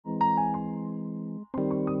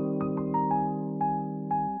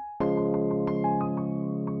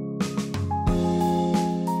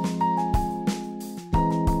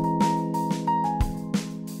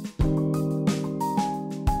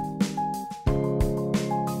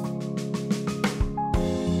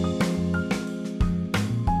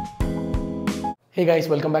Hey guys,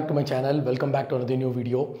 welcome back to my channel. Welcome back to another new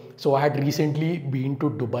video. So I had recently been to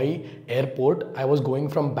Dubai airport. I was going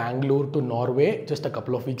from Bangalore to Norway just a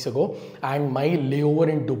couple of weeks ago, and my layover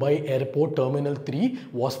in Dubai airport terminal 3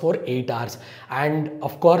 was for 8 hours. And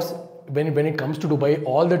of course, when it comes to Dubai,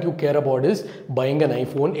 all that you care about is buying an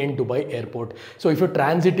iPhone in Dubai airport. So if you're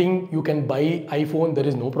transiting, you can buy iPhone, there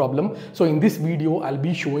is no problem. So in this video, I'll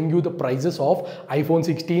be showing you the prices of iPhone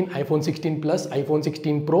 16, iPhone 16 Plus, iPhone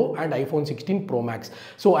 16 Pro and iPhone 16 Pro Max.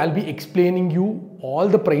 So I'll be explaining you all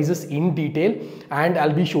the prices in detail, and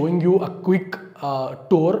I'll be showing you a quick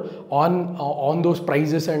tour on those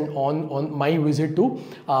prices and on my visit to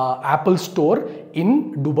Apple store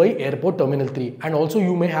in Dubai Airport Terminal 3. And also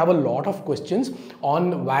you may have a lot of questions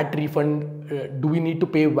on VAT refund. Do we need to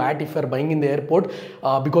pay VAT if we're buying in the airport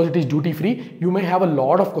because it is duty free? You may have a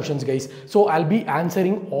lot of questions, guys. So I'll be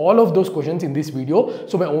answering all of those questions in this video.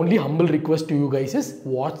 So my only humble request to you guys is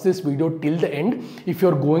watch this video till the end. If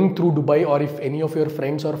you're going through Dubai, or if any of your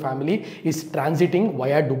friends or family is transiting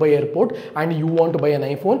via Dubai airport and you want to buy an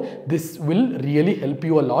iPhone, this will really help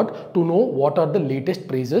you a lot to know what are the latest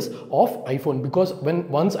prices of iPhone, because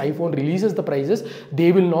once iPhone releases the prices,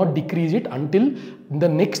 they will not decrease it until the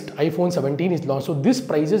next iPhone 17 is launched. So this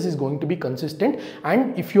prices is going to be consistent,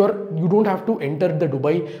 and if you don't have to enter the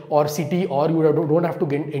Dubai or city, or you don't have to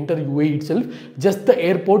enter UAE itself, just the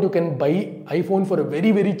airport you can buy iPhone for a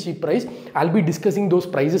very cheap price. I'll be discussing those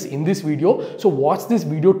prices in this video, so watch this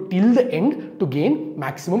video till the end to gain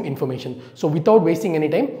maximum information. So without wasting any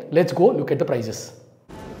time, let's go look at the prices.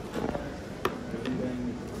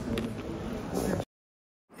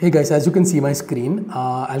 Hey guys, as you can see my screen,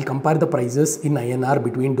 I'll compare the prices in INR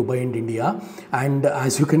between Dubai and India, and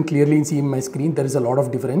as you can clearly see in my screen, there is a lot of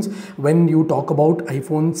difference. When you talk about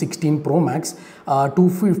iPhone 16 Pro Max,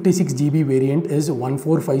 256 GB variant is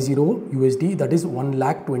 1450 USD, that is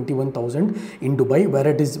 1,21,000 in Dubai,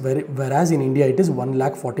 whereas in India it is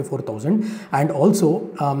 1,44,000. And also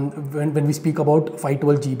when we speak about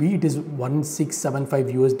 512 GB, it is 1675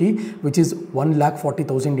 USD, which is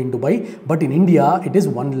 1,40,000 in Dubai, but in India it is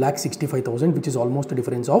 1,65,000, which is almost a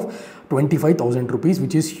difference of 25,000 rupees,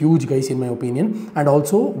 which is huge, guys, in my opinion. And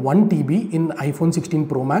also 1 TB in iPhone 16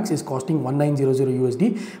 Pro Max is costing 1900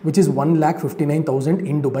 USD, which is 1,59,000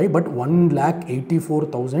 in Dubai, but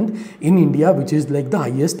 1,84,000 in India, which is like the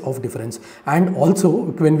highest of difference. And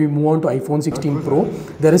also when we move on to iPhone 16 Pro,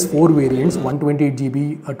 there is 4 variants: 128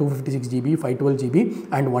 GB, 256 GB, 512 GB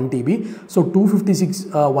and 1 TB. So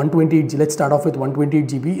 128, let's start off with 128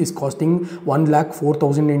 GB is costing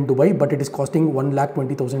 1,04,000 in Dubai, but it is costing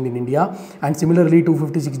 1,20,000 in India. And similarly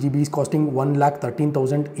 256 GB is costing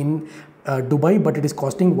 1,13,000 in Dubai, but it is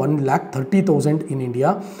costing 1,30,000 in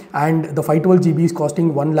India. And the 512 GB is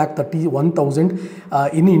costing 1,31,000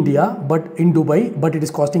 in India, but in Dubai, but it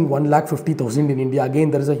is costing 1,50,000 in India.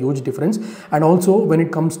 Again, there is a huge difference. And also when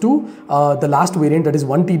it comes to the last variant, that is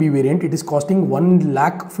 1 TB variant, it is costing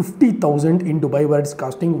 1,50,000 in Dubai, where it is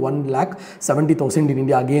costing 1,70,000 in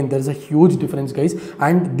India. Again, there is a huge difference, guys.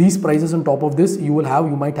 And these prices on top of this, you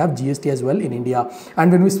might have GST as well in India.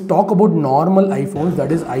 And when we talk about normal iPhones,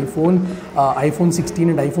 that is iPhone 16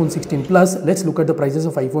 and iPhone 16 Plus, let's look at the prices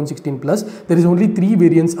of iPhone 16 Plus. There is only 3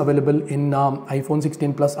 variants available in iPhone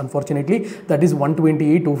 16 Plus, unfortunately. That is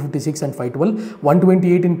 128, 256 and 512.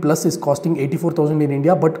 128 in Plus is costing 84,000 in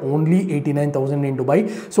India, but only 89,000 in Dubai.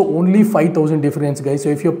 So only 5,000 difference, guys. So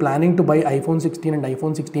if you're planning to buy iPhone 16 and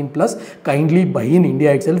iPhone 16 Plus, kindly buy in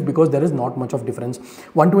India itself, because there is not much of difference.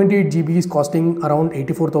 128 GB is costing around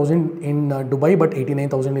 84,000 in Dubai, but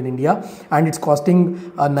 89,000 in India. And it's costing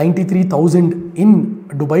 93,000 in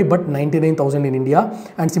Dubai, but 99,000 in India.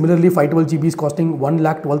 And similarly 512 GB is costing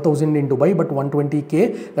 1,12,000 in Dubai, but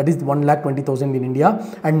 120k, that is 1,20,000 in India.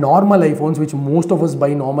 And normal iPhones, which most of us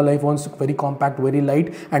buy normal iPhones, very compact, very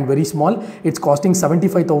light and very small, it's costing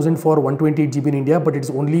 75,000 for 128 GB in India, but it's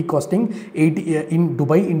only costing 80 in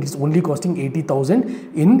Dubai, and it's only costing 80,000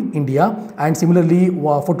 in India. And similarly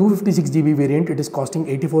for 256 GB variant, it is costing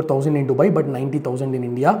 84,000 in Dubai, but 90,000 in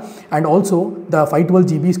India. And also the 512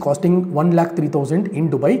 GB is costing 1,03,000 in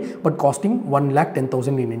Dubai, but costing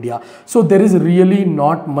 1,10,000 in India. So there is really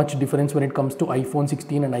not much difference when it comes to iPhone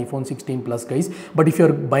 16 and iPhone 16 Plus, guys. But if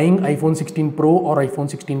you're buying iPhone 16 Pro or iPhone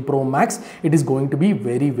 16 Pro Max, it is going to be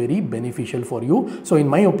very beneficial for you. So in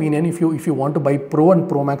my opinion, if you want to buy Pro and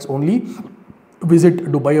Pro Max only,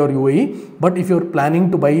 visit Dubai or UAE. But if you're planning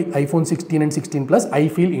to buy iPhone 16 and 16 Plus, I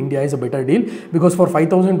feel India is a better deal, because for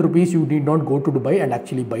 5,000 rupees you need not go to Dubai and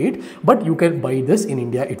actually buy it, but you can buy this in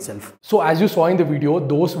India itself. So as you saw in the video,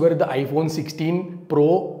 those were the iPhone 16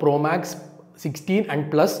 Pro, Pro Max, 16 and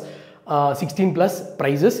Plus 16 plus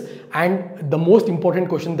prices. And the most important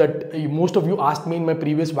question that most of you asked me in my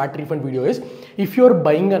previous VAT refund video is, if you're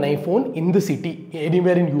buying an iPhone in the city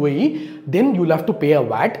anywhere in UAE, then you'll have to pay a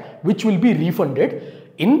VAT which will be refunded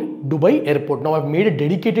in Dubai airport. Now I've made a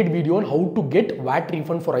dedicated video on how to get VAT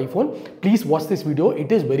refund for iPhone. Please watch this video.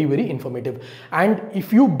 It is very, very informative. And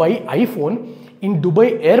if you buy iPhone in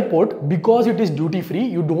Dubai airport, because it is duty free,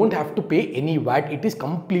 you don't have to pay any VAT. It is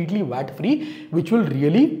completely VAT free, which will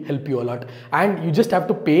really help you a lot. And you just have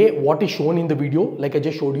to pay what is shown in the video, like I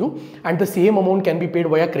just showed you. And the same amount can be paid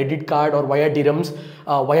via credit card or via dirhams,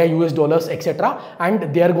 via US dollars, etc.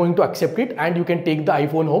 And they are going to accept it, and you can take the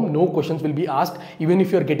iPhone home. No questions will be asked, even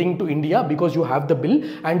if you're getting to India, because you have the bill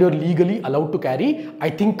and you're legally allowed to carry, I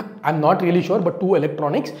think, I'm not really sure, but 2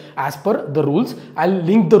 electronics as per the rules. I'll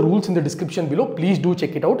link the rules in the description below. Please do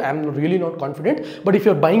check it out. I'm really not confident, but if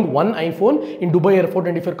you're buying one iPhone in Dubai airport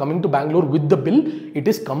and if you're coming to Bangalore with the bill, it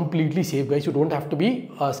is completely safe, guys. You don't have to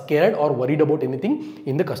be scared or worried about anything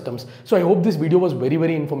in the customs. So I hope this video was very,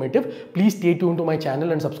 very informative. Please stay tuned to my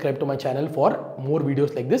channel and subscribe to my channel for more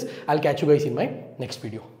videos like this. I'll catch you guys in my next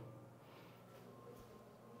video.